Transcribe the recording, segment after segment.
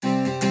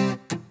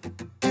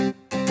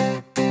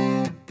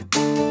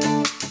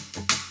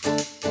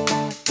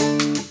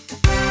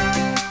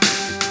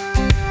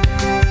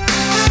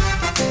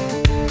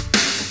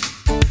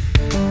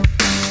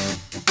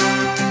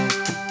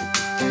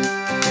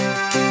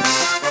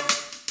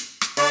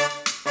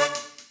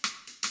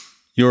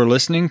You're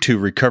listening to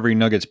Recovery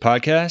Nuggets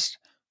Podcast,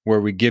 where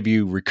we give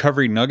you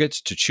recovery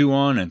nuggets to chew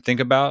on and think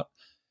about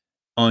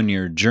on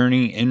your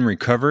journey in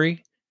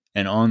recovery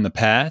and on the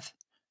path,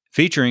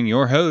 featuring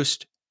your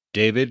host,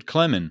 David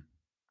Clemon.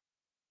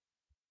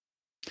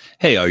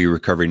 Hey, all you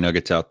recovery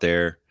nuggets out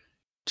there.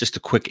 Just a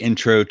quick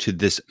intro to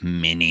this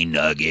mini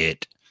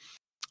nugget.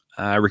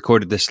 I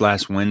recorded this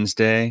last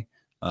Wednesday.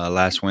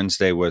 Last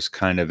Wednesday was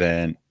kind of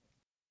an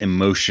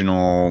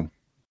emotional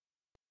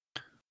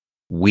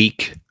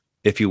week,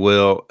 if you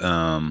will.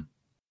 I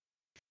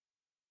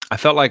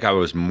felt like I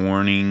was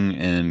mourning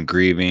and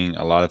grieving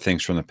a lot of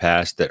things from the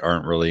past that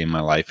aren't really in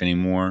my life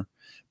anymore,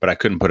 but I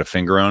couldn't put a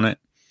finger on it.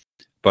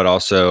 But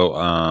also,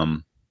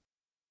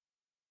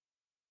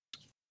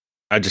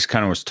 I just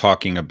kind of was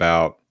talking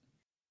about,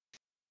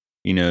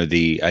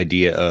 the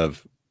idea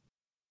of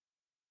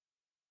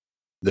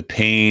the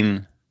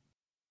pain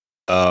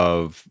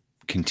of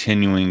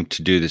continuing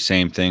to do the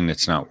same thing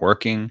that's not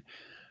working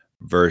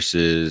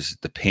versus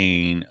the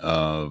pain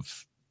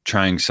of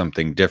trying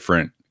something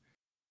different,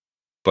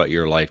 but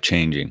your life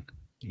changing.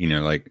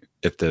 Like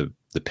if the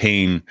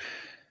pain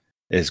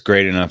is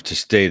great enough to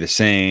stay the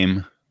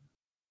same,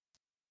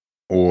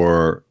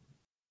 or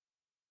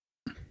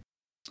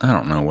I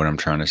don't know what I'm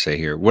trying to say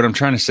here. What I'm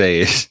trying to say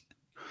is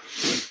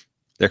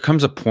there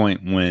comes a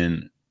point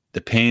when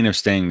the pain of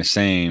staying the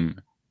same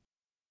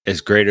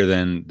is greater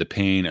than the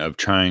pain of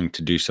trying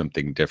to do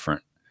something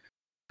different.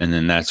 And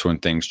then that's when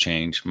things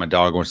change. My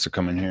dog wants to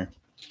come in here.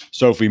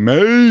 Sophie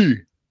May.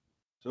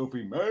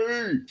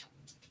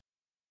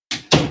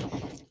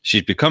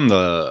 She's become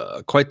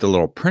quite the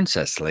little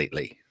princess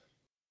lately.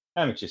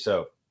 Haven't you,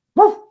 so?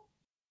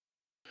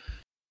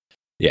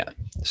 Yeah.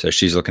 So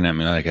she's looking at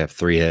me like I have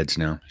 3 heads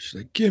now. She's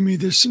like, give me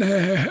the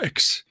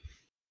snacks.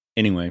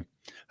 Anyway,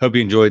 hope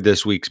you enjoyed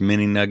this week's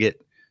mini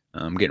nugget.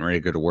 I'm getting ready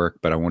to go to work,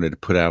 but I wanted to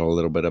put out a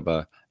little bit of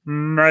a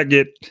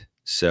nugget.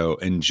 So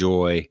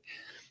enjoy.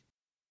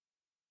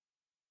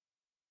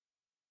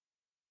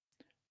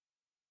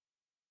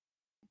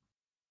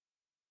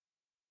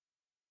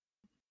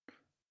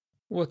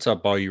 What's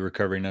up, all you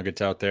recovery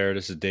nuggets out there?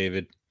 This is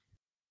David.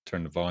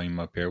 Turn the volume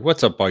up here.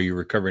 What's up, all you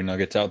recovery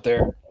nuggets out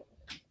there?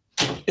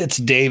 It's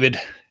David,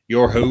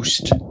 your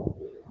host.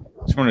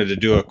 Just wanted to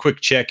do a quick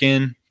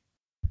check-in.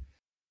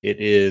 It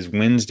is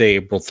Wednesday,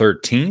 April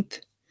 13th,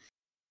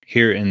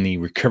 here in the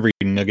Recovery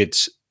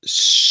Nuggets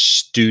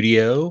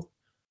studio.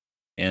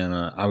 And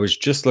I was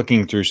just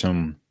looking through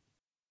some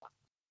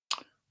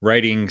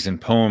writings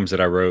and poems that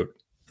I wrote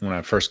when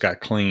I first got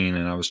clean,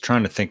 and I was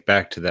trying to think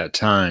back to that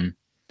time.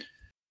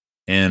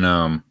 And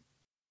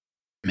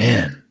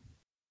man,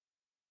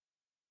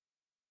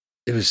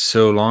 it was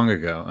so long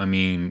ago. I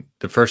mean,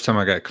 the first time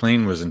I got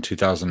clean was in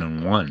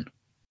 2001.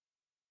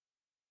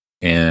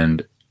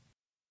 And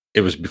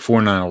it was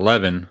before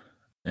 9/11,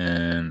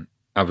 and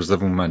I was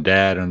living with my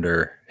dad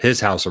under his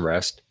house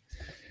arrest.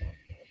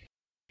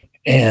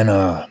 And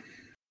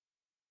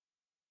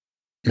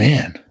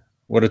man,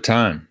 what a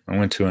time. I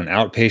went to an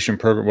outpatient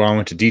program. Well, I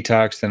went to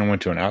detox, then I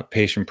went to an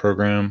outpatient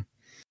program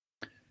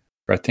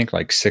for I think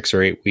like 6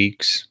 or 8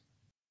 weeks.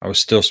 I was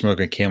still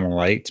smoking Camel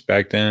Lights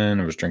back then.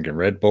 I was drinking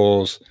Red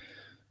Bulls. I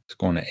was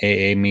going to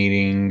AA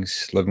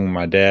meetings, living with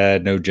my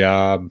dad, no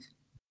job.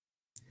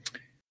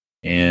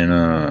 And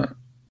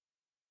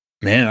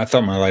man, I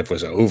thought my life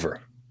was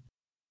over.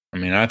 I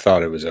mean, I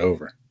thought it was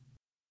over.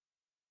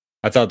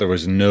 I thought there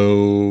was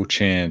no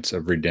chance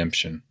of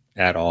redemption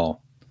at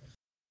all.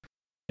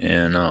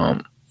 And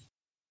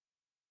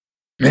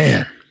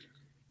man,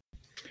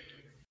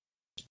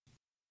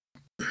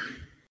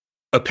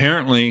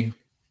 apparently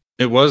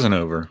it wasn't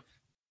over.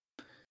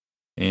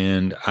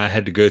 And I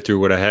had to go through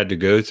what I had to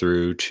go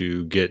through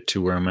to get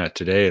to where I'm at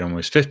today at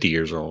almost 50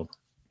 years old,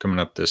 coming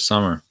up this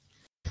summer.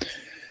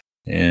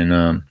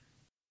 And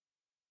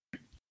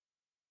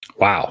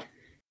wow.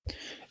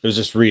 I was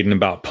just reading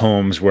about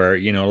poems where,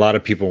 a lot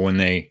of people, when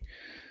they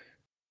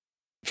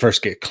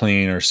first get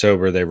clean or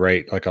sober, they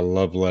write like a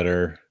love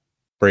letter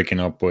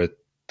breaking up with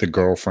the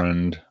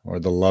girlfriend or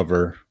the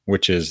lover,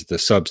 which is the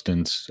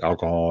substance,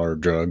 alcohol or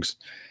drugs.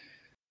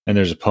 And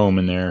there's a poem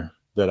in there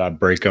that I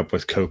break up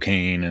with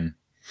cocaine, and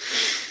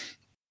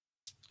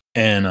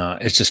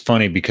it's just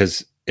funny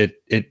because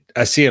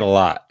I see it a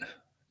lot,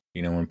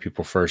 when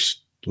people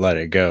first let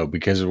it go,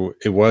 because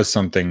it was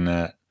something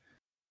that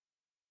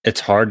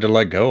it's hard to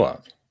let go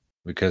of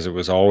because it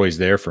was always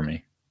there for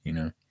me,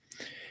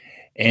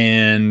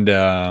 and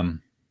there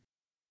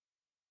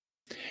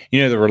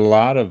were a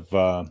lot of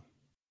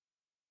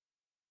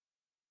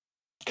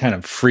kind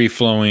of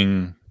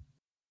free-flowing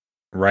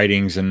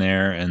writings in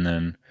there, and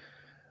then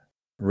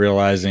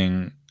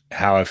realizing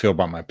how I feel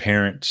about my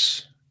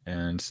parents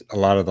and a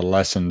lot of the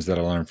lessons that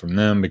I learned from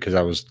them, because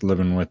I was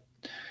living with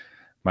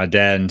my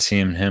dad and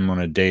seeing him on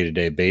a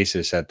day-to-day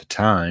basis at the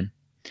time.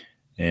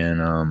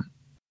 And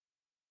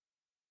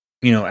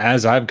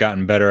as I've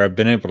gotten better, I've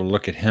been able to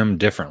look at him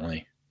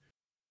differently.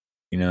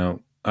 I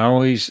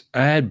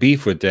had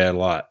beef with Dad a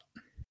lot,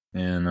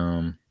 and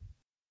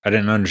I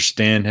didn't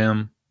understand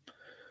him,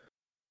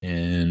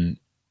 and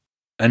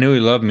I knew he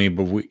loved me,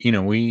 but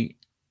we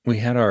we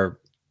had our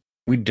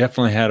we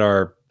definitely had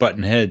our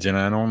button heads, and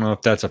I don't know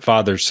if that's a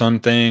father son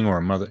thing or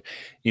a mother.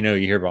 You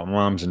hear about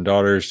moms and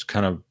daughters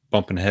kind of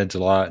bumping heads a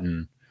lot,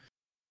 and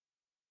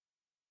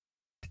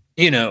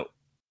you know,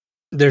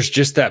 there's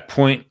just that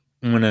point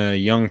when a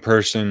young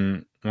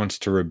person wants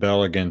to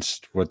rebel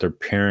against what their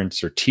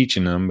parents are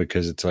teaching them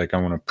because it's like I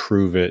want to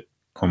prove it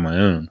on my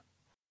own,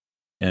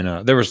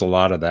 and there was a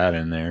lot of that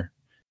in there,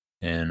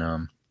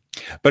 and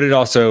but it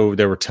also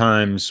there were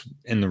times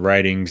in the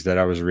writings that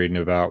I was reading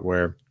about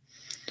where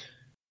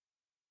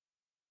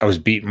I was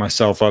beating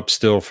myself up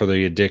still for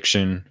the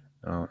addiction.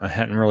 I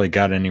hadn't really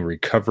got any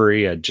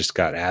recovery. I just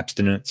got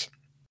abstinence.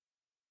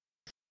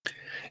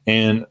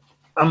 And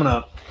I'm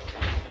going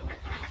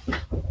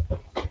to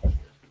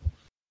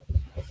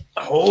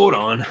hold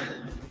on.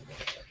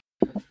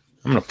 I'm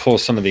going to pull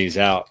some of these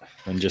out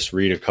and just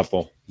read a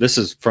couple. This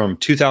is from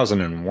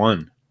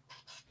 2001.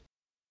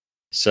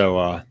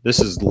 So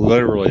this is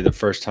literally the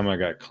first time I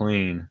got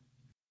clean.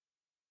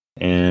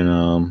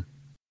 And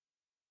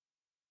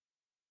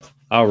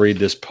I'll read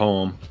this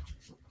poem.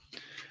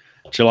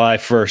 July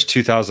 1st,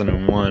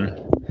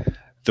 2001.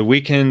 The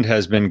weekend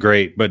has been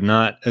great, but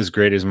not as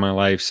great as my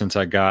life since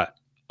I got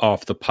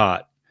off the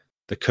pot,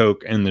 the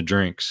coke, and the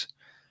drinks.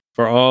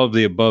 For all of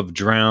the above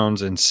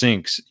drowns and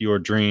sinks your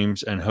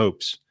dreams and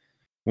hopes.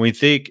 We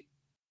think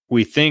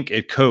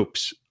it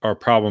copes our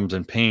problems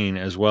and pain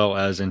as well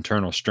as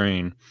internal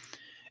strain.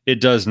 It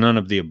does none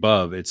of the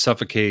above. It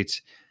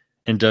suffocates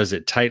and does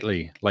it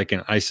tightly like an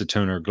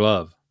isotoner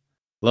glove.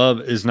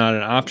 Love is not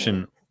an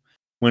option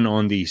when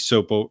on the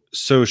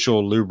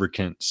social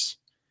lubricants.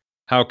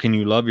 How can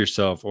you love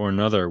yourself or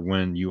another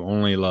when you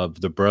only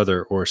love the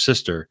brother or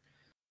sister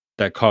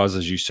that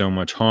causes you so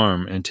much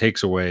harm and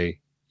takes away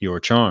your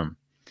charm?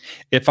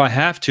 If I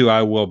have to,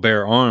 I will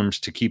bear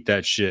arms to keep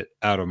that shit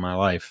out of my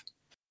life.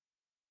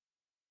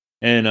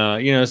 And,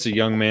 it's a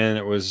young man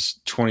that was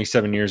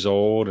 27 years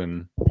old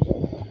and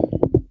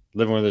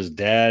living with his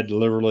dad,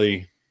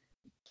 literally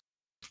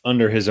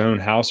under his own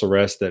house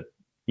arrest that,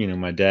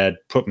 my dad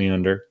put me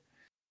under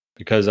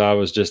because I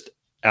was just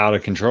out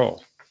of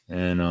control.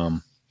 And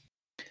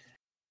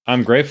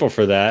I'm grateful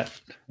for that.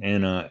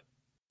 And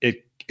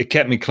it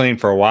kept me clean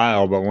for a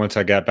while, but once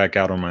I got back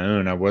out on my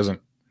own, I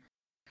wasn't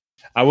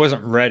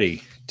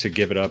ready to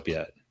give it up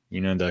yet.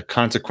 The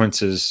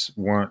consequences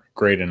weren't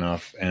great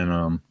enough.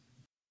 And,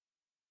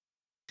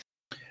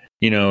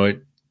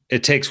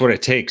 it takes what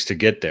it takes to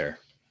get there.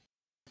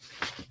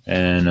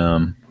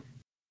 And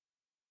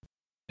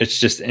it's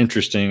just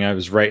interesting. I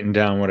was writing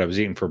down what I was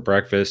eating for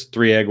breakfast: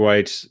 3 egg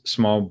whites,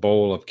 small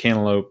bowl of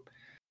cantaloupe,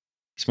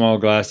 small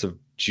glass of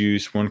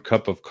juice, 1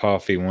 cup of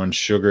coffee, 1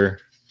 sugar.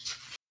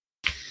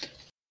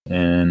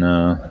 And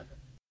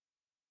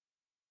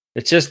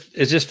it's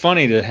just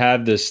funny to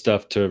have this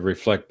stuff to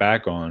reflect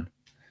back on.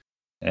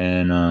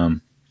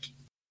 And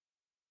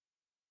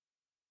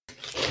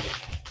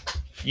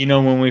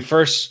when we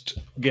first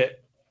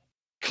get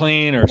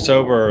clean or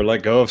sober or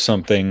let go of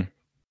something,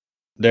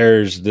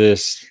 there's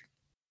this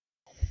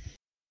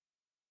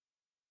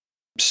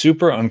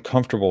super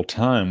uncomfortable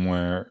time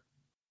where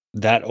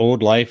that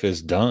old life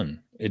is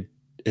done.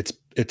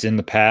 It's in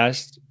the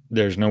past.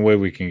 There's no way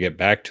we can get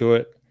back to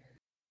it.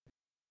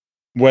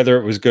 Whether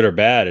it was good or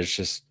bad,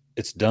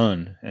 it's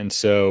done. And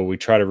so we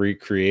try to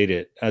recreate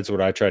it. That's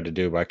what I tried to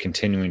do by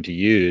continuing to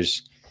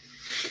use.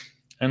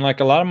 And like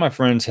a lot of my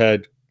friends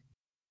had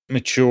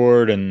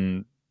matured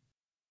and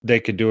they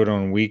could do it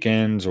on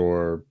weekends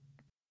or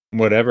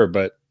whatever,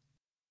 but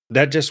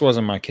that just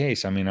wasn't my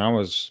case. I mean,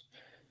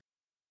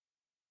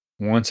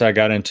 once I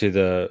got into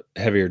the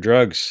heavier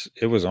drugs,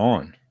 it was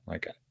on.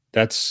 Like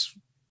that's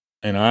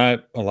and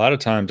a lot of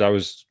times I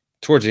was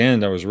towards the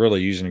end I was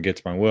really using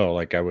against my will.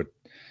 Like I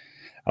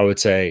would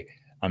say,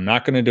 I'm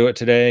not going to do it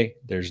today.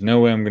 There's no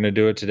way I'm going to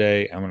do it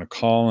today. I'm going to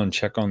call and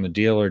check on the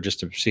dealer just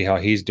to see how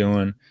he's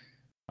doing.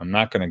 I'm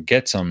not going to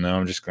get some though.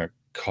 I'm just going to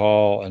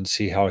call and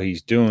see how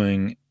he's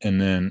doing.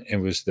 And then it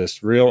was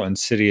this real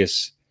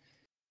insidious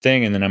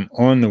thing. And then I'm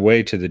on the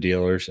way to the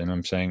dealers and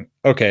I'm saying,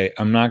 okay,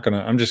 I'm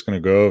just going to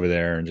go over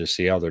there and just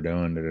see how they're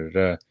doing. Da, da,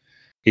 da.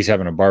 He's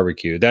having a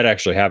barbecue. That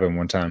actually happened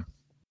one time.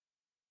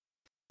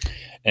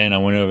 And I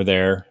went over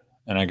there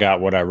and I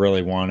got what I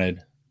really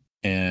wanted.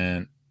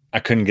 And I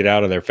couldn't get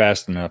out of there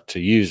fast enough to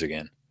use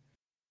again.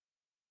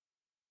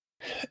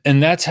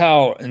 And that's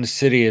how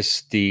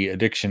insidious the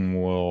addiction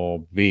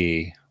will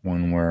be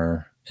when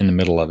we're in the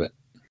middle of it.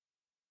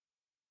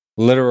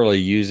 Literally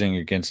using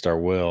against our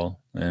will.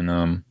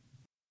 And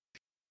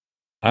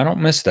I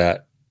don't miss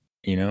that,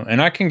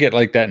 and I can get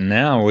like that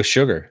now with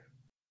sugar.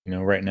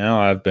 Right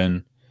now I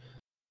don't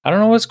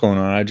know what's going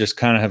on. I just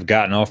kind of have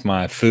gotten off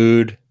my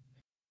food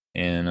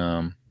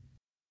and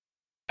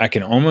I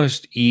can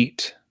almost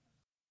eat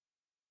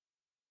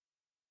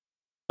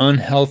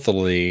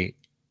unhealthily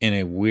in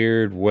a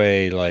weird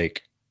way.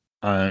 Like,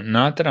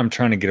 not that I'm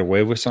trying to get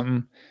away with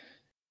something,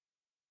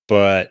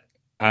 but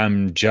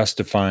I'm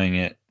justifying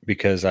it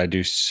because I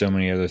do so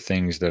many other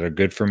things that are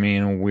good for me.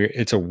 And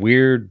it's a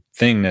weird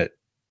thing that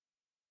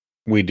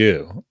we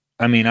do.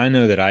 I mean, I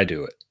know that I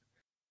do it.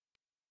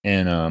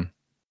 And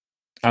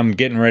I'm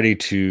getting ready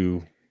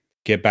to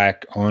get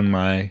back on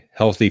my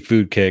healthy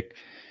food kick.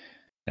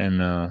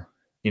 And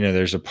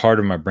there's a part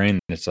of my brain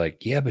that's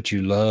like, yeah, but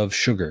you love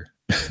sugar.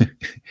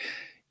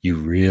 You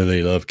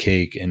really love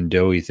cake and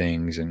doughy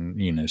things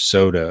and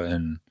soda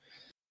and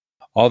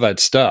all that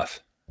stuff.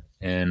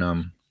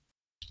 And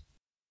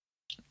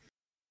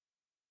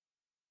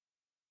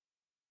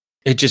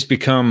it just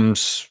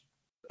becomes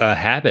a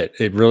habit.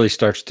 It really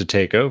starts to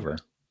take over.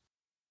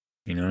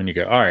 And you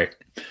go, all right,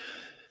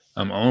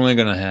 I'm only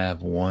going to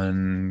have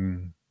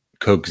one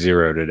Coke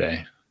Zero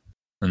today.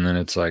 And then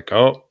it's like,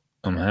 oh,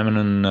 I'm having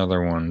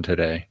another one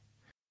today.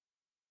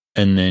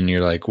 And then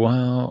you're like,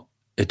 well,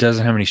 it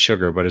doesn't have any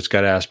sugar, but it's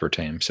got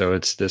aspartame. So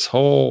it's this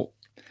whole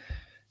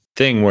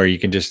thing where you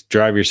can just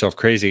drive yourself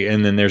crazy.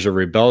 And then there's a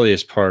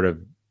rebellious part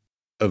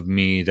of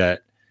me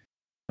that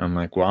I'm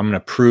like, well, I'm going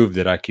to prove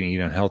that I can eat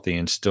unhealthy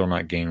and still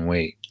not gain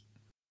weight.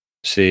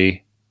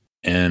 See?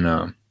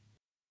 And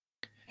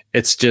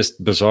it's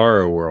just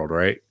bizarro world,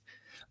 right?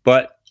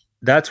 But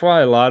that's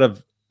why a lot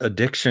of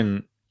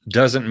addiction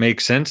doesn't make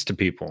sense to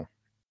people.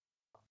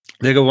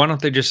 They go, why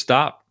don't they just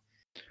stop?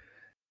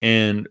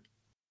 And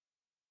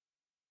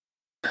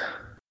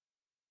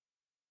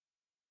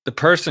the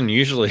person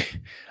usually,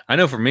 I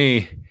know for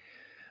me,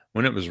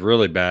 when it was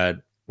really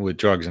bad with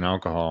drugs and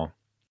alcohol,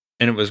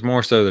 and it was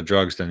more so the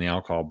drugs than the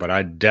alcohol, but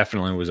I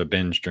definitely was a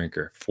binge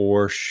drinker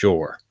for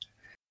sure.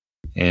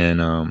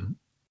 And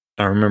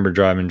I remember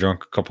driving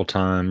drunk a couple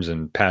times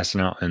and passing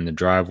out in the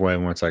driveway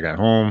once I got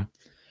home.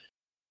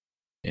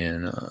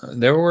 And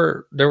there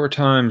were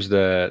times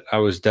that I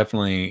was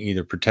definitely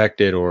either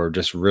protected or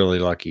just really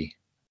lucky.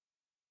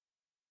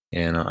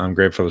 And I'm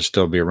grateful to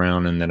still be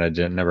around and that I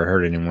didn't never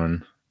hurt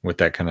anyone with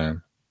that kind of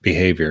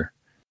behavior.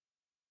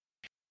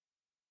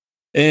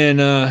 And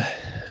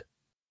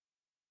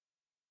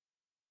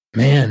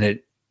man,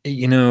 it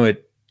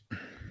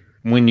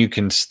when you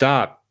can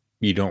stop,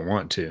 you don't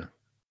want to,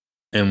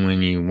 and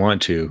when you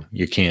want to,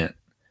 you can't.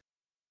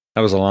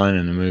 That was a line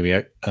in the movie.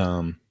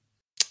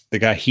 The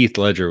guy Heath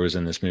Ledger was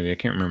in this movie. I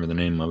can't remember the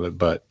name of it,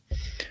 but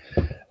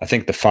I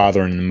think the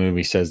father in the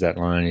movie says that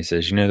line. He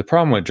says, the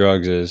problem with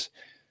drugs is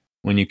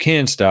when you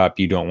can stop,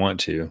 you don't want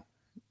to,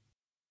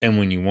 and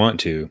when you want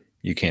to,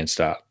 you can't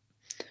stop.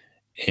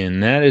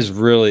 And that was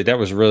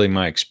really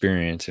my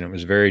experience, and it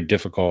was very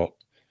difficult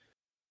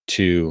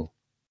to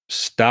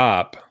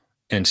stop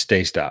and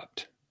stay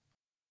stopped.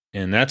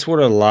 And that's what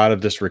a lot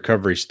of this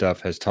recovery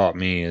stuff has taught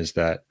me, is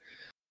that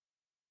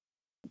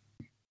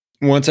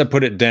once I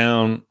put it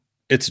down,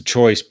 it's a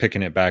choice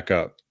picking it back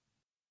up.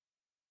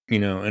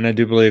 And I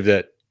do believe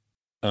that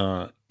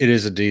it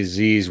is a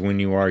disease when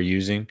you are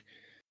using.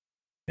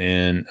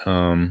 And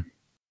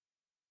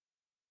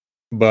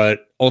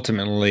but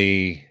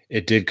ultimately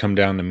it did come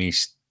down to me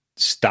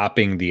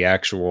stopping the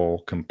actual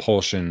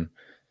compulsion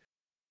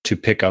to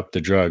pick up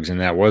the drugs, and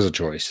that was a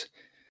choice.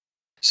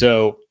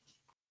 So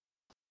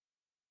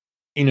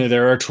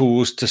there are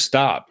tools to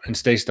stop and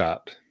stay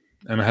stopped.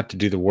 And I have to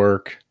do the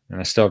work, and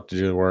I still have to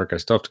do the work. I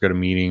still have to go to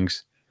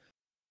meetings.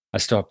 I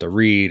still have to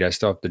read. I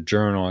still have to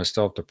journal. I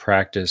still have to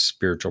practice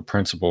spiritual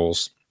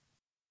principles.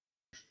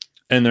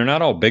 And they're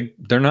not all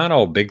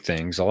big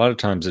things. A lot of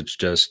times it's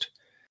just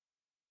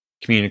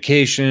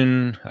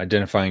communication,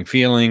 identifying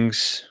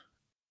feelings,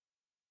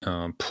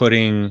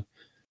 putting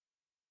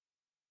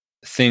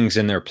things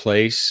in their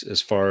place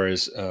as far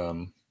as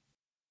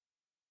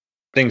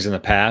things in the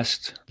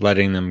past,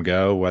 letting them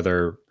go,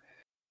 whether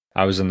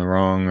I was in the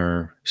wrong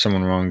or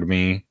someone wronged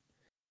me.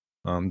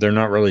 They're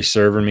not really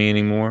serving me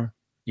anymore,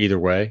 either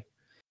way.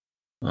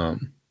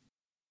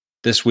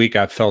 This week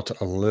I felt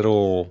a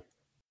little,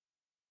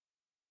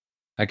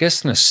 I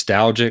guess,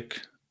 nostalgic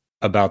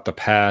about the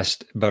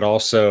past, but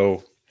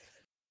also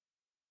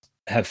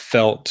have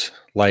felt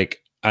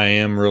like I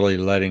am really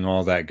letting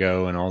all that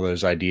go, and all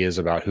those ideas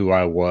about who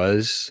I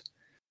was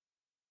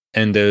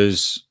and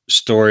those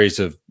stories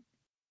of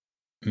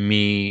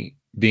me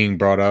being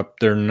brought up,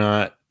 they're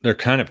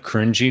kind of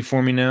cringy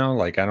for me now.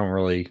 Like I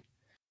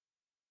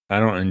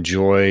don't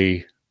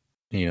enjoy,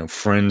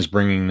 friends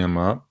bringing them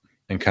up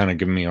and kind of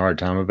giving me a hard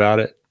time about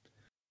it.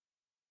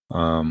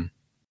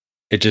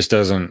 It just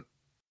doesn't,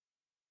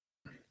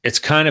 it's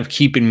kind of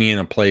keeping me in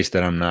a place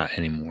that I'm not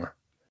anymore.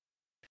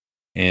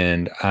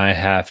 And I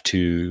have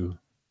to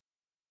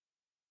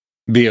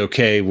be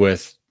okay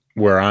with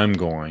where I'm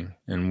going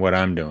and what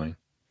I'm doing.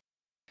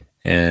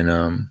 And,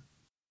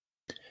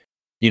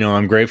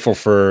 I'm grateful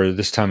for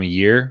this time of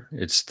year.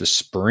 It's the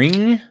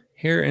spring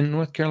here in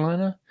North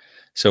Carolina.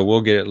 So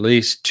we'll get at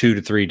least 2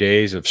 to 3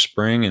 days of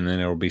spring, and then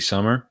it'll be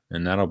summer,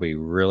 and that'll be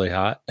really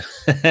hot.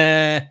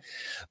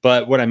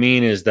 But what I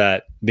mean is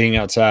that being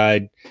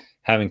outside,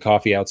 having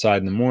coffee outside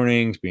in the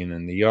mornings, being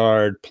in the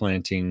yard,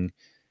 planting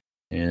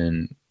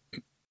and,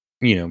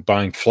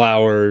 buying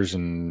flowers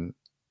and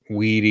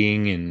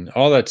weeding and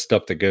all that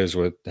stuff that goes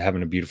with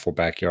having a beautiful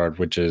backyard,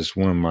 which is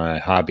one of my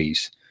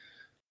hobbies.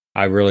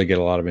 I really get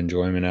a lot of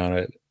enjoyment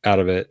out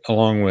of it,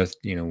 along with,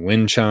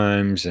 wind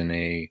chimes and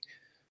a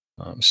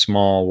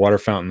small water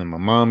fountain that my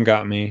mom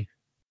got me.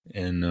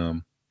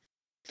 And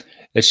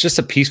it's just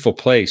a peaceful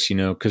place,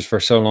 because for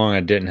so long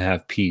I didn't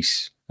have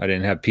peace. I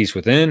didn't have peace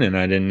within, and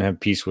I didn't have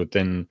peace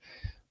within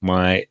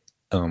my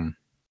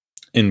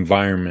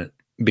environment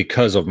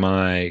because of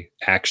my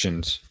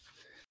actions.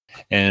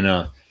 And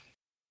I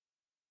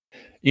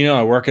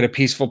work at a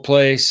peaceful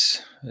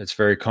place. It's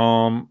very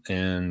calm,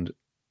 and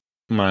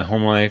my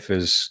home life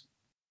is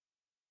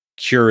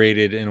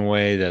curated in a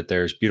way that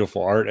there's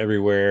beautiful art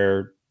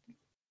everywhere.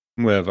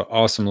 We have an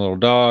awesome little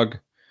dog,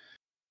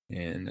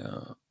 and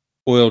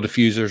oil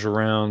diffusers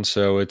around.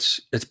 So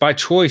it's by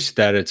choice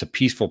that it's a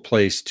peaceful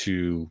place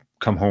to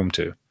come home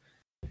to.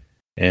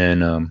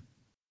 And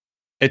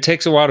it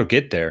takes a while to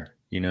get there,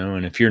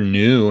 and if you're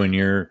new and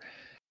you're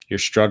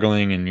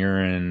struggling and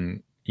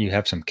you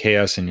have some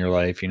chaos in your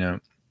life,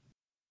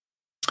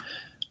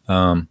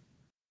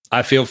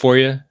 I feel for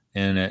you,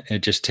 and it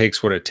just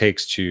takes what it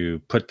takes to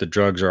put the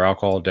drugs or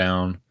alcohol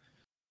down,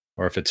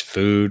 or if it's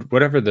food,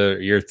 whatever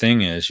your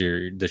thing is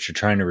that you're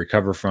trying to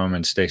recover from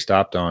and stay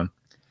stopped on.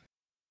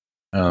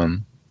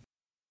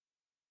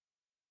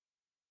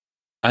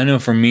 I know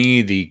for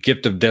me, the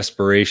gift of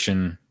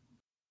desperation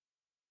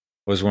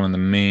was one of the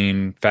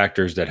main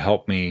factors that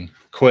helped me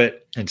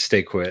quit and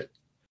stay quit.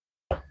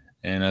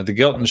 And the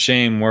guilt and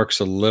shame works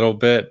a little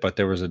bit, but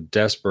there was a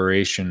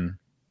desperation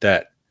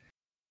that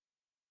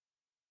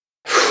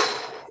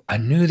I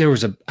knew there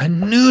was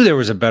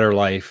a better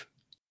life,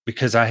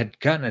 because I had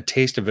gotten a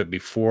taste of it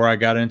before I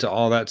got into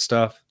all that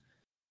stuff.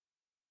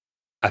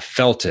 I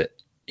felt it,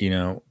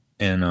 and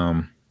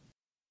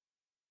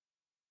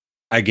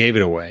I gave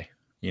it away.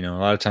 A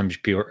lot of times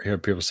you hear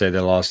people say they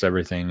lost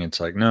everything. It's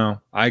like, no,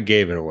 I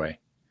gave it away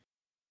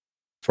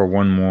for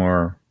one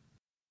more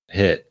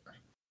hit,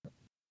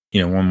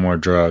 one more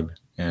drug.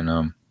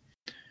 And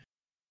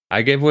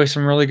I gave away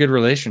some really good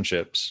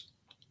relationships,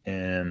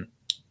 and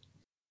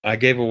I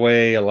gave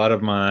away a lot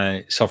of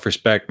my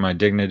self-respect, my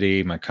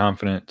dignity, my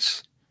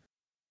confidence.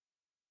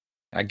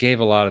 I gave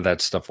a lot of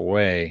that stuff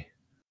away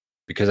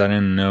because I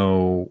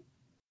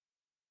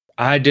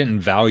didn't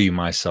value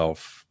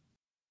myself.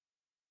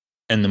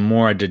 And the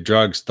more I did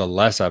drugs, the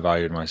less I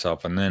valued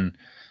myself. And then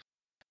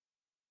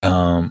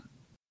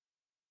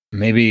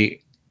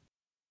maybe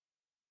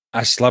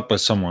I slept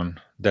with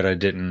someone that it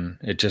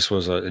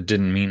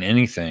didn't mean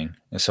anything.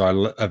 And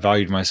so I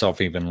valued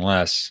myself even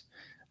less.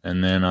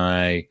 And then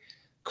I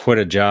quit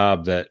a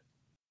job that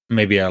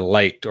maybe I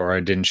liked, or I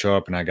didn't show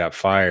up and I got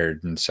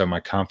fired. And so my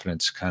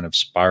confidence kind of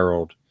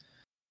spiraled.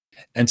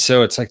 And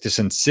so it's like this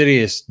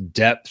insidious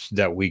depth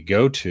that we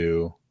go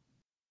to.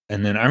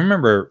 And then I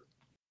remember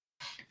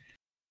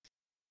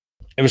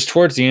it was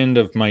towards the end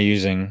of my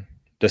using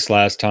this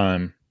last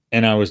time,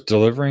 and I was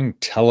delivering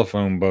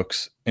telephone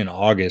books in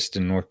August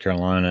in North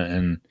Carolina,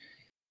 and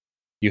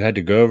you had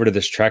to go over to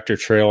this tractor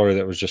trailer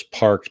that was just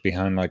parked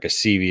behind like a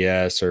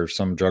CVS or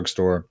some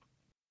drugstore.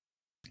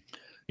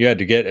 You had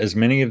to get as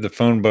many of the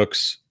phone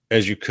books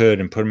as you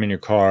could and put them in your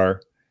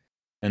car,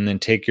 and then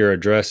take your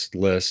address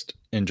list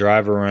and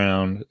drive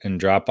around and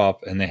drop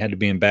off, and they had to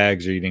be in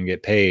bags or you didn't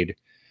get paid.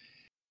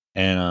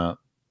 And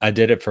I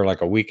did it for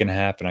like a week and a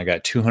half, and I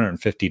got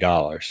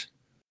 $250.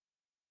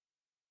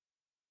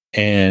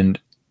 And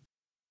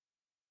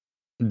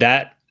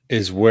that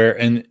is where,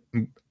 and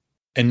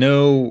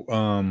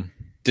no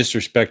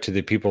disrespect to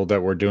the people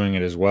that were doing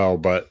it as well,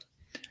 but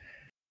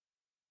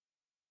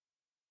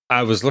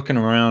I was looking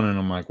around and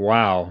I'm like,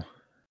 wow,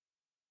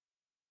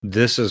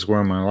 this is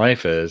where my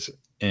life is.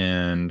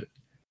 And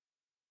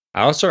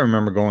I also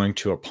remember going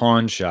to a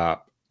pawn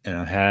shop, and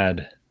I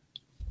had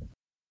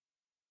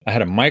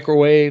a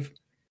microwave.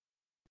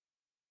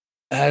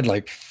 I had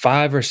like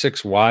 5 or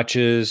 6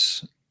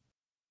 watches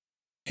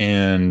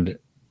and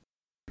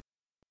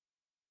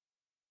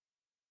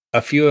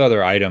a few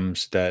other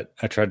items that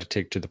I tried to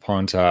take to the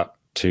pawn shop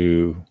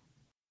to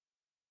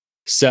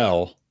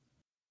sell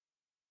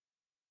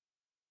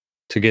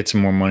to get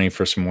some more money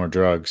for some more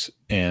drugs.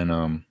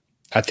 And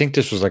I think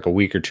this was like a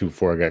week or two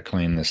before I got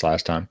clean this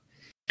last time.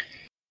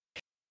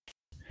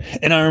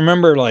 And I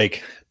remember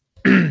like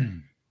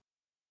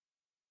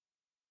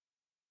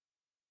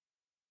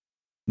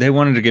they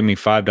wanted to give me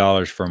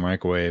 $5 for a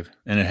microwave,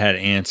 and it had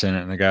ants in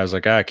it. And the guy was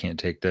like, I can't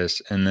take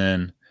this. And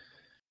then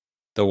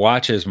the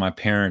watches my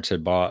parents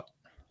had bought,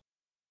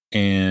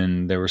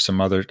 and there were some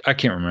other, I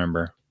can't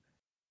remember,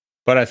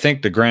 but I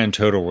think the grand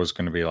total was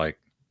going to be like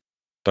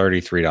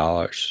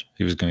 $33.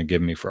 He was going to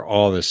give me for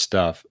all this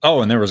stuff.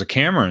 Oh, and there was a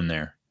camera in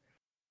there.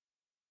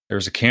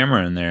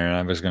 And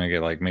I was going to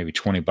get like maybe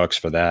 $20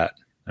 for that.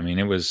 I mean,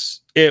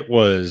 it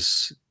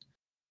was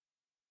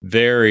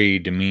very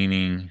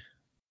demeaning,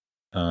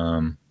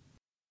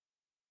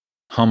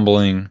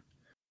 humbling,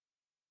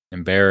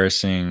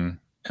 embarrassing.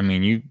 I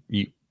mean,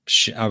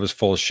 I was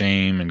full of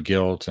shame and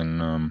guilt,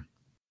 and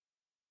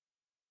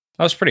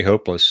I was pretty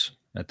hopeless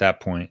at that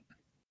point.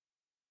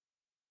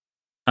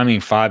 I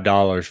mean,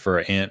 $5 for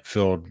an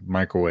ant-filled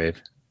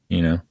microwave,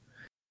 and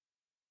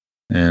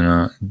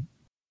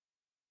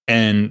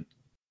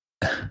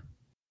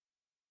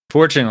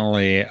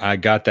fortunately, I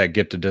got that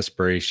gift of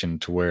desperation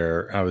to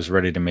where I was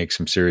ready to make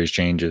some serious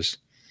changes.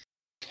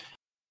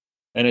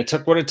 And it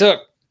took what it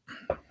took.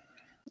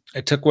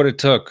 It took what it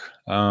took.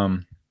 I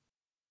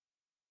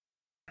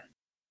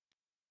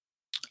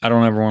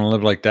don't ever want to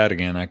live like that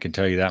again. I can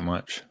tell you that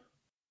much.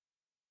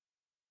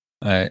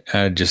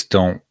 I just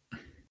don't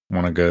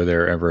want to go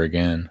there ever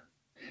again.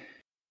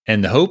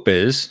 And the hope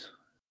is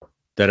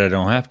that I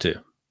don't have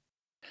to.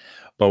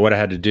 But what I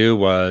had to do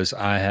was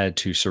I had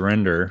to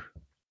surrender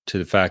to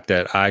the fact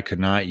that I could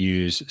not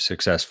use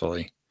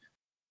successfully.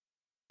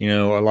 You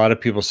know, a lot of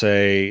people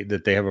say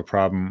that they have a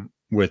problem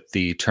with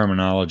the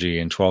terminology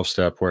in 12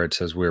 step where it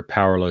says we're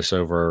powerless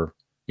over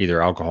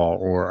either alcohol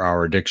or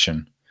our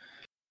addiction.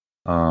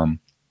 And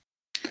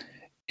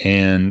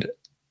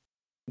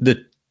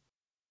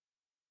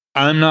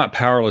I'm not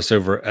powerless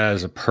over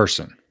as a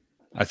person.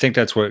 I think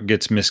that's what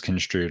gets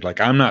misconstrued.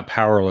 Like, I'm not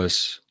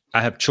powerless.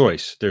 I have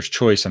choice. There's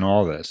choice in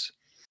all this.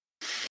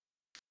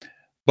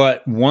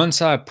 But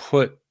once I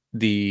put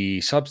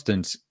the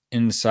substance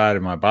inside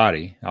of my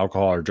body,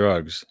 alcohol or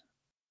drugs,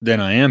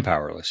 then I am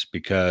powerless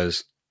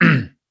because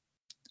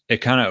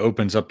it kind of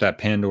opens up that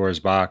Pandora's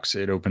box.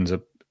 It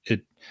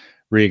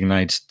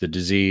reignites the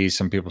disease.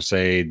 Some people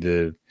say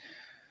the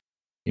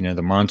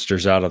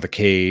monster's out of the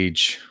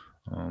cage.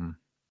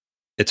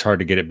 It's hard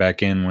to get it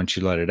back in once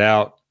you let it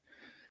out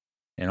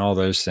and all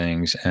those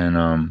things.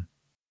 And,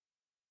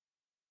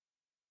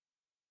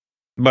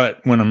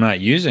 but when I'm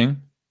not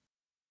using,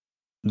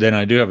 then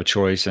I do have a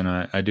choice and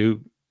I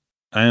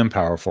am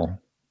powerful,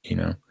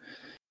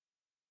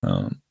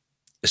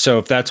 so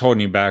if that's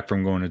holding you back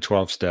from going to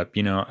 12 step,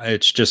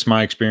 it's just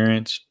my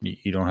experience.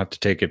 You don't have to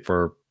take it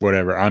for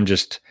whatever. I'm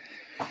just,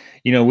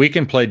 we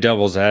can play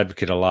devil's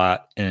advocate a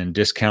lot and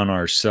discount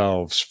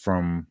ourselves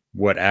from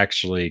what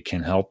actually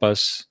can help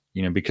us,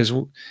 because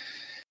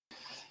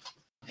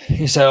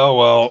you say, oh,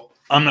 well,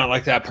 I'm not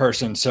like that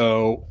person.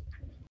 So,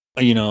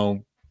 I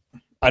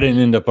didn't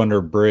end up under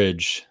a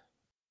bridge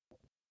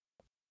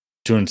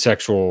doing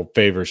sexual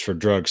favors for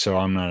drugs, so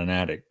I'm not an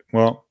addict.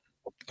 Well,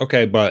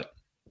 okay, but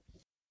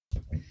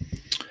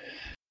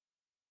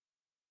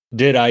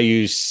did I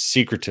use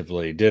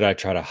secretively? Did I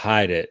try to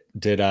hide it?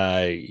 Did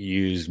I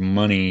use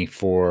money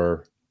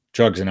for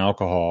drugs and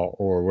alcohol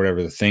or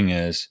whatever the thing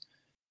is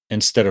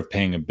instead of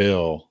paying a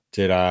bill?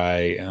 Did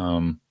I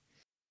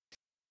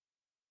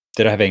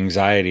have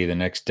anxiety the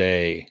next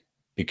day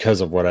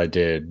because of what I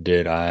did?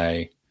 Did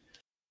I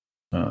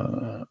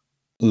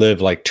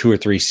live like 2 or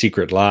 3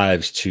 secret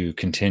lives to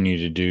continue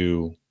to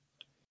do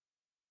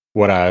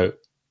what I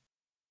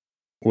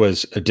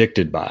was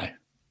addicted by?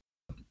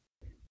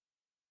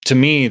 To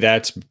me,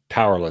 that's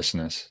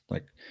powerlessness.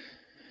 Like,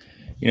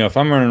 if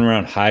I'm running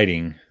around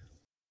hiding,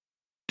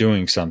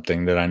 doing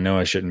something that I know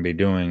I shouldn't be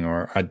doing,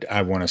 or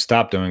I want to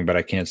stop doing, but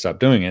I can't stop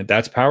doing it,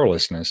 that's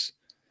powerlessness.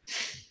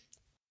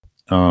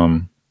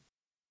 And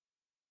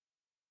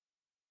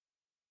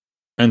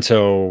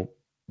so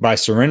by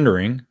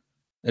surrendering,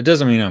 it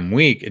doesn't mean I'm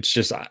weak. It's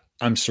just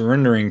I'm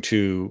surrendering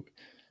to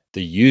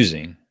the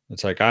using.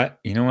 It's like,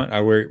 you know what?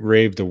 I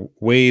wave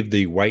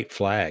the white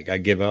flag. I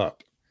give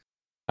up.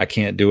 I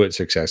can't do it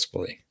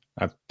successfully.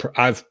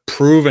 I've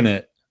proven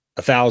it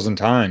 1,000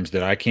 times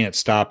that I can't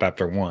stop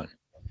after one.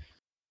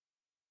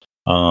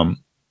 And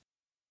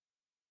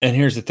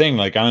here's the thing,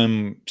 like,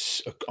 I'm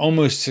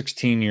almost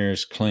 16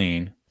 years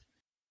clean.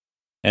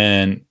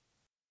 And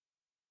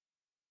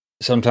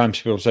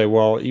sometimes people say,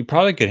 well, you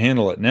probably could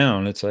handle it now.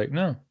 And it's like,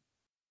 no,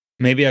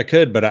 maybe I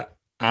could, but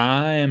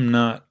I'm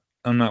not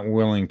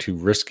willing to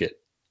risk it.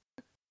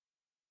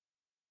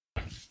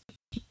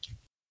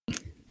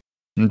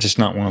 I'm just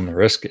not willing to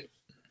risk it.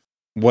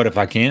 What if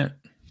I can't?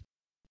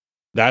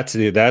 That's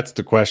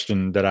the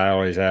question that I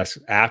always ask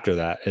after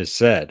that is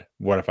said,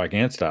 what if I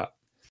can't stop?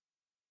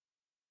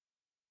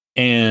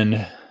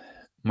 And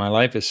my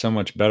life is so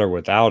much better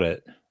without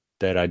it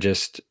that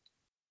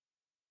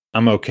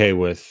I'm okay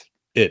with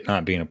it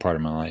not being a part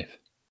of my life.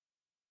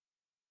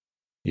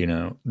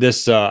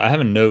 This, I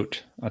have a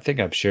note. I think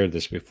I've shared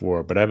this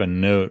before, but I have a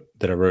note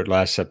that I wrote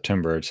last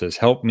September. It says,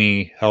 help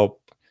me help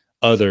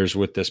others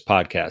with this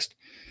podcast.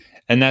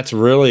 And that's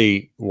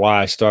really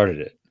why I started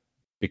it,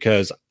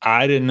 because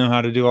I didn't know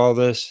how to do all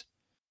this.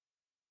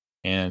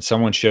 And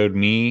someone showed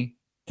me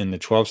in the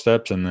 12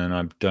 steps. And then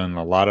I've done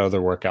a lot of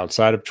other work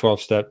outside of 12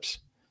 steps,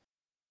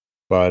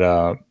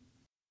 but,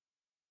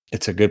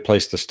 it's a good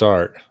place to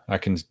start. I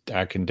can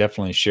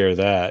definitely share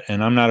that.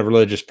 And I'm not a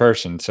religious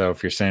person. So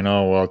if you're saying,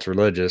 oh, well, it's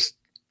religious,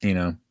 I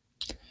don't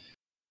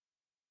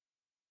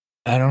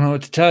know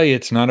what to tell you.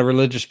 It's not a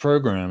religious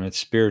program. It's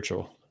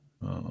spiritual.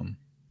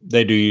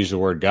 They do use the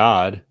word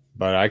God,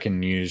 but I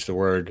can use the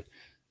word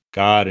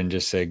God and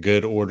just say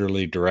good,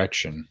 orderly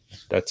direction.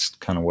 That's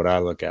kind of what I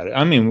look at it.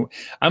 I mean,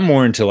 I'm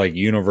more into like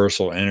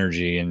universal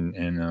energy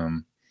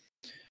and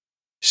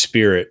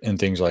spirit and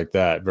things like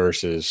that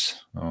versus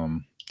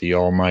the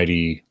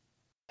almighty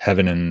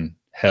heaven and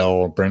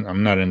hell.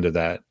 I'm not into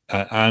that.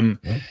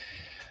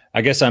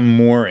 I guess I'm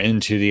more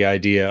into the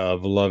idea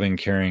of loving,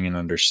 caring, and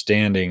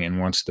understanding, and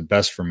what's the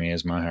best for me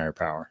is my higher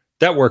power.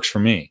 That works for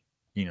me.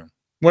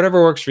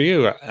 Whatever works for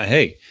you.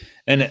 Hey,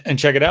 and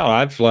check it out.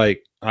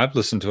 I've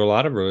listened to a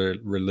lot of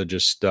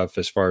religious stuff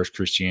as far as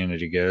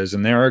Christianity goes,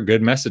 and there are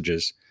good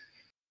messages.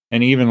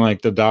 And even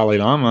like the Dalai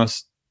Lama,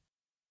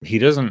 he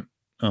doesn't,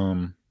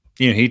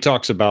 he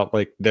talks about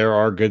like there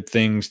are good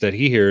things that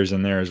he hears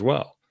in there as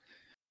well.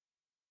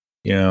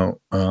 I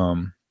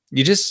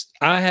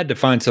had to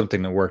find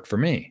something that worked for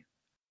me.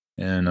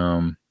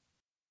 And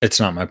it's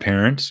not my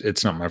parents,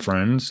 it's not my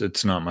friends,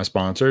 it's not my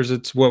sponsors,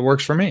 it's what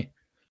works for me.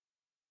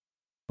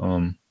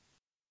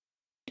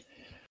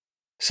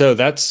 So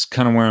that's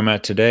kind of where I'm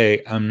at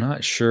today. I'm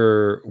not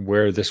sure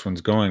where this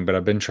one's going, but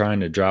I've been trying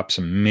to drop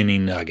some mini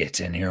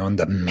nuggets in here on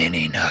the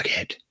mini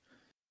nugget.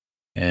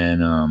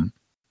 And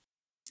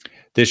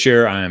this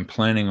year I am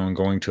planning on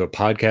going to a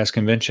podcast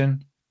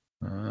convention.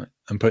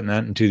 I'm putting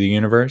that into the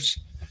universe.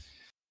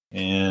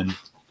 And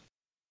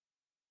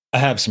I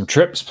have some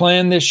trips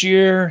planned this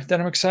year that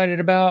I'm excited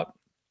about.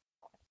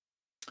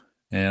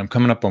 And I'm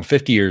coming up on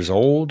 50 years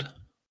old,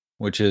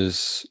 which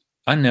is,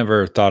 I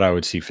never thought I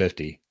would see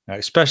 50,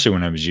 especially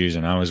when I was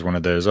using. I was one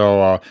of those,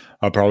 I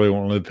probably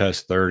won't live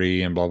past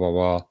 30 and blah, blah,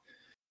 blah.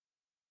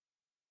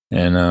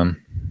 And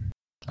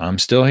I'm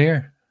still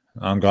here.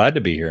 I'm glad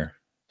to be here.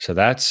 So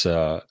that's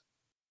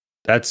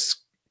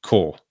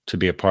cool to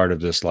be a part of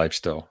this life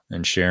still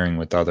and sharing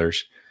with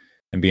others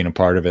and being a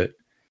part of it.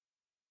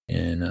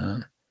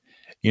 And,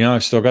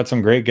 I've still got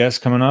some great guests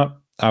coming up.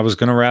 I was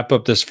going to wrap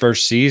up this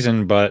first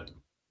season, but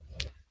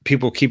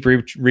people keep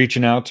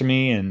reaching out to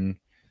me and,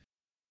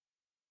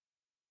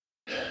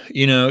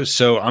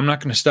 so I'm not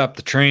going to stop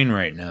the train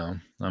right now.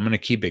 I'm going to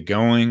keep it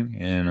going.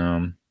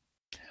 And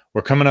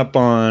we're coming up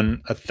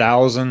on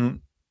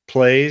 1,000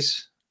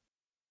 plays.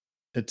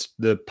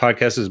 The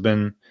podcast has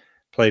been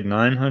played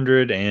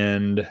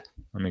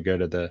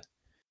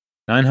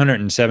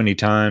 970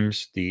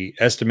 times. The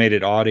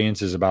estimated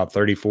audience is about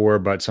 34,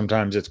 but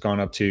sometimes it's gone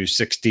up to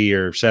 60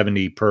 or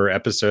 70 per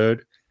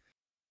episode.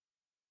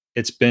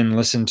 It's been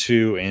listened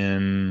to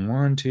in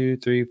 1, 2,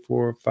 3,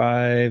 4,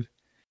 5,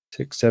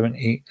 6, 7,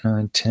 8,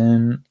 9,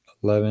 10,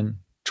 11,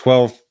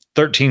 12,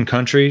 13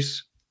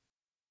 countries.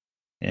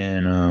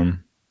 And,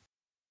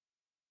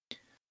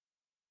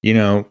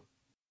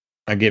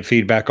 I get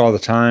feedback all the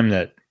time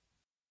that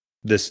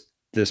this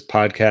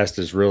podcast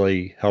is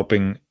really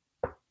helping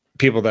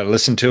people that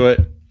listen to it.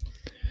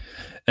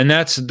 And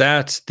that's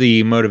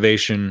the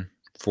motivation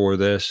for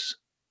this.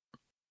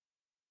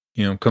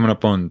 Coming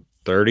up on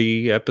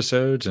 30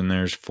 episodes, and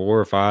there's 4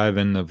 or 5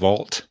 in the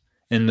vault,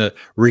 in the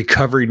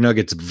Recovery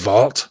Nuggets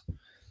vault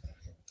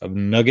of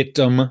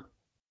Nuggetum.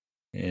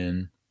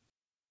 And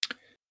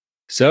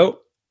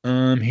so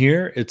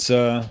here it's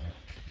about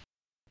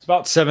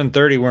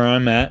 7:30 where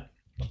I'm at.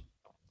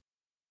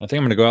 I think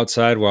I'm going to go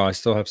outside while I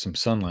still have some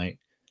sunlight,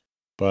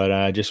 but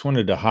I just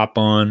wanted to hop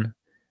on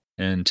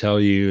and tell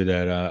you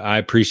that I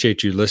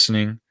appreciate you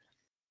listening.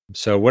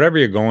 So whatever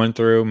you're going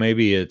through,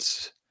 maybe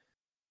it's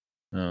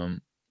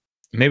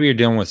maybe you're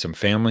dealing with some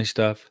family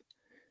stuff.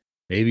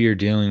 Maybe you're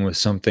dealing with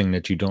something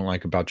that you don't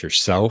like about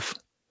yourself.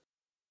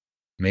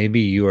 Maybe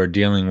you are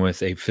dealing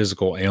with a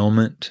physical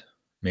ailment.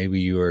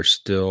 Maybe you are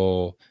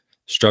still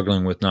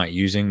struggling with not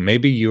using.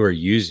 Maybe you are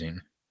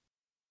using.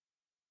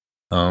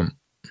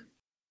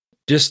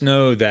 Just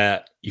know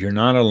that you're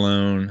not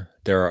alone.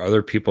 There are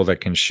other people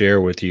that can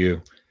share with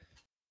you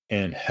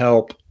and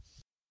help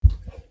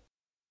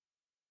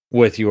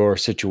with your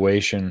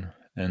situation,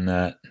 and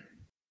that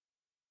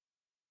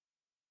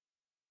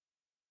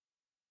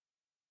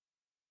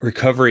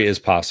recovery is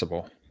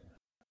possible.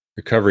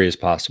 Recovery is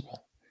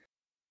possible.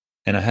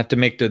 And I have to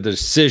make the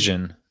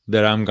decision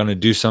that I'm going to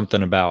do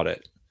something about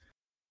it.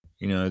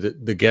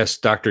 The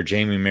guest, Dr.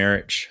 Jamie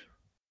Marich,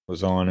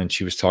 was on, and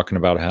she was talking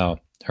about how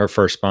her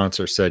first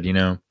sponsor said,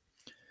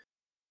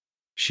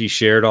 she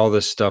shared all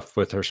this stuff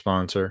with her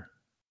sponsor.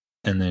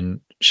 And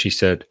then she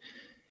said,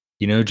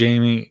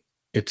 Jamie,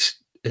 it's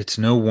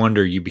no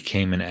wonder you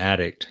became an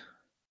addict.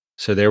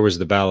 So there was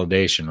the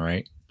validation,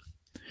 right?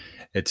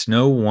 It's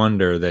no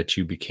wonder that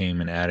you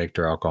became an addict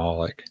or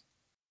alcoholic.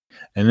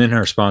 And then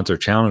her sponsor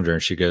challenged her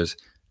and she goes,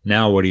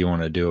 now what do you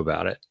want to do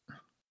about it?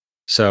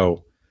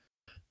 So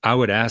I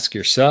would ask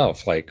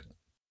yourself, like,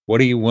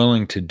 what are you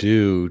willing to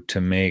do to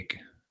make,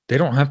 they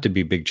don't have to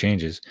be big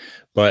changes,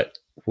 but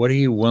what are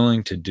you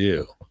willing to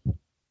do?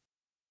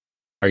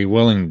 Are you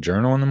willing to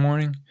journal in the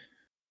morning?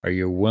 Are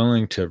you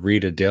willing to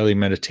read a daily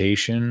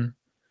meditation?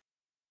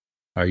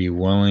 Are you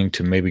willing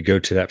to maybe go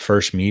to that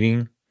first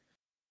meeting?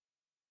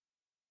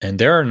 And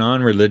there are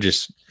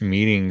non-religious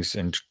meetings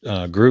and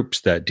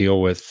groups that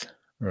deal with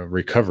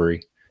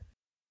recovery.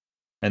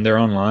 And they're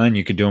online.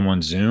 You could do them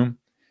on Zoom.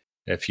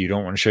 If you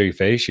don't want to show your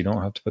face, you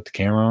don't have to put the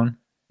camera on.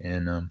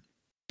 And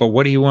but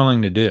what are you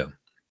willing to do?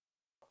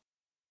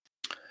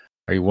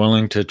 Are you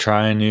willing to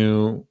try a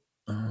new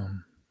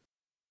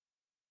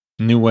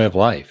way of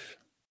life?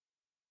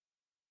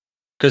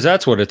 Because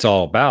that's what it's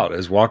all about,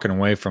 is walking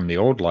away from the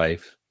old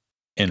life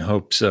in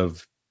hopes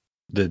of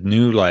the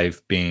new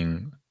life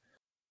being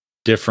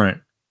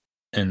different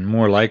and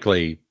more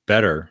likely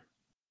better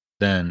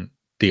than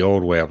the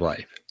old way of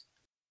life.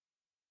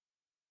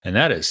 And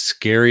that is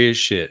scary as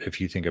shit if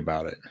you think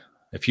about it.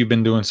 if you've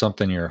been doing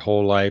something your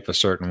whole life a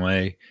certain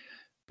way,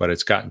 but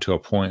it's gotten to a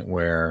point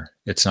where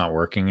it's not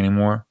working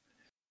anymore,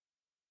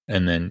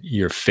 and then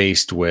you're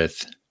faced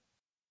with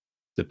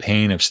the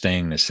pain of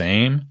staying the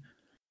same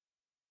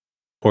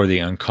or the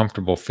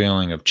uncomfortable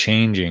feeling of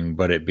changing,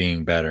 but it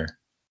being better.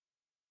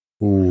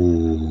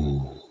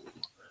 Ooh,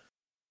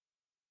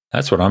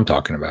 that's what I'm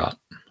talking about.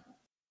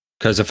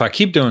 Because if I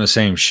keep doing the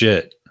same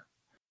shit,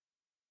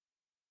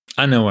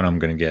 I know what I'm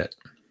going to get.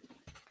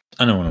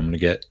 I know what I'm going to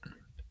get.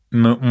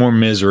 More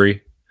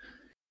misery.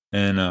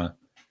 And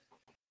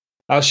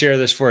I'll share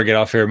this before I get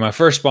off here. My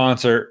first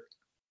sponsor,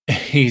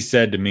 he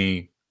said to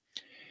me,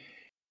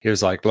 he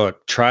was like,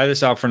 look, try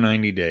this out for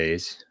 90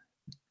 days.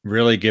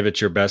 Really give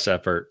it your best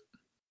effort.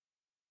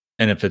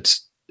 And if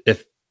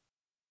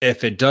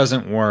it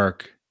doesn't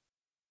work,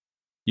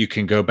 you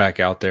can go back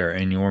out there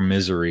and your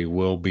misery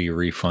will be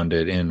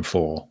refunded in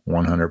full,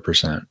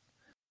 100%.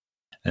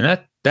 And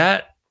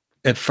that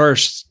at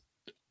first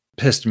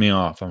pissed me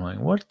off. I'm like,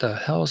 what the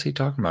hell is he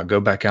talking about? Go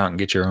back out and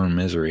get your own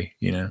misery,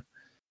 you know?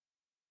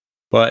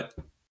 But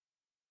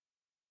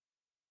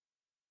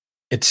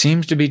it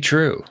seems to be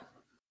true.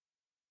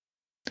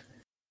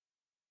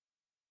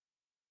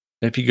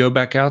 If you go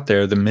back out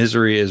there, the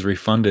misery is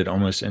refunded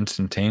almost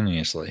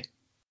instantaneously.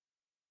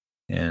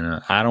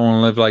 And I don't want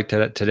to live like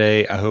that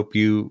today. I hope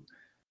you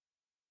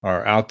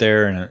are out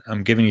there, and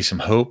I'm giving you some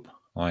hope.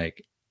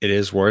 Like, it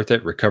is worth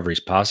it. Recovery is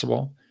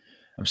possible.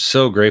 I'm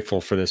so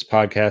grateful for this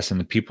podcast and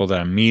the people that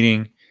I'm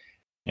meeting.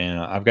 And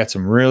I've got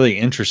some really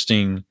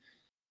interesting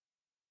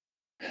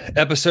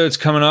episodes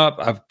coming up.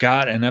 I've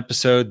got an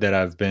episode that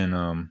I've been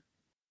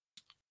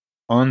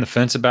on the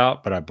fence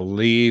about, but I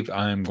believe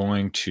I'm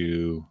going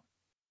to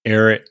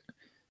air it,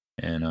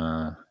 and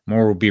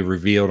more will be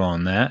revealed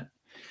on that.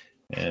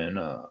 And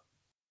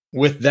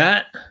with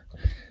that, I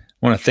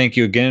want to thank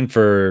you again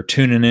for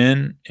tuning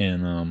in,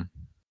 and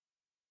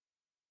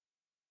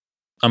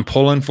I'm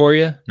pulling for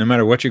you no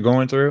matter what you're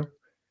going through.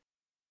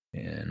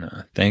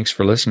 And thanks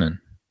for listening.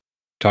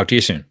 Talk to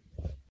you soon.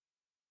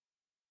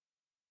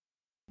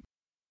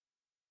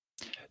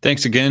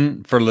 Thanks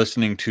again for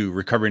listening to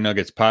Recovery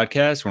Nuggets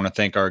podcast. I want to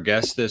thank our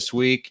guests this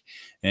week.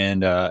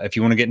 And if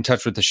you want to get in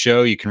touch with the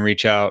show, you can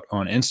reach out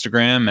on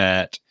Instagram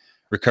at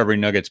Recovery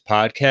Nuggets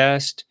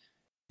Podcast.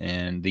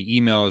 And the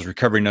email is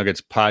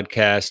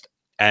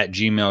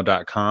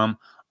recoverynuggetspodcast@gmail.com.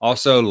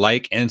 Also,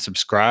 like and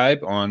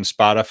subscribe on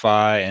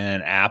Spotify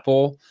and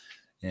Apple.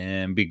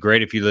 And be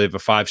great if you leave a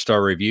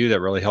 5-star review.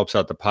 That really helps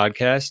out the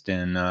podcast.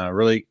 And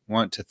really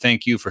want to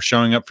thank you for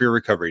showing up for your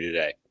recovery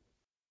today.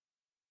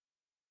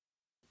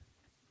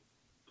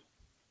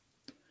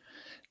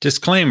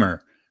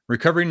 Disclaimer: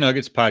 Recovery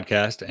Nuggets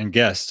podcast and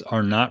guests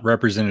are not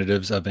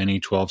representatives of any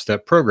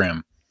 12-step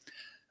program.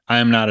 I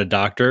am not a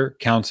doctor,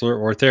 counselor,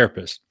 or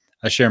therapist.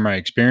 I share my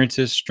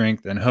experiences,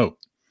 strength, and hope.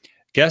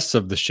 Guests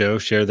of the show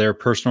share their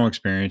personal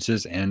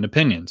experiences and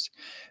opinions.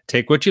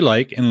 Take what you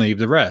like and leave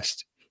the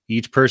rest.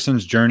 Each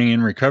person's journey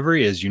in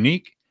recovery is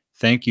unique.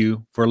 Thank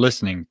you for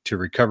listening to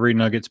Recovery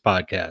Nuggets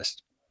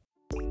podcast.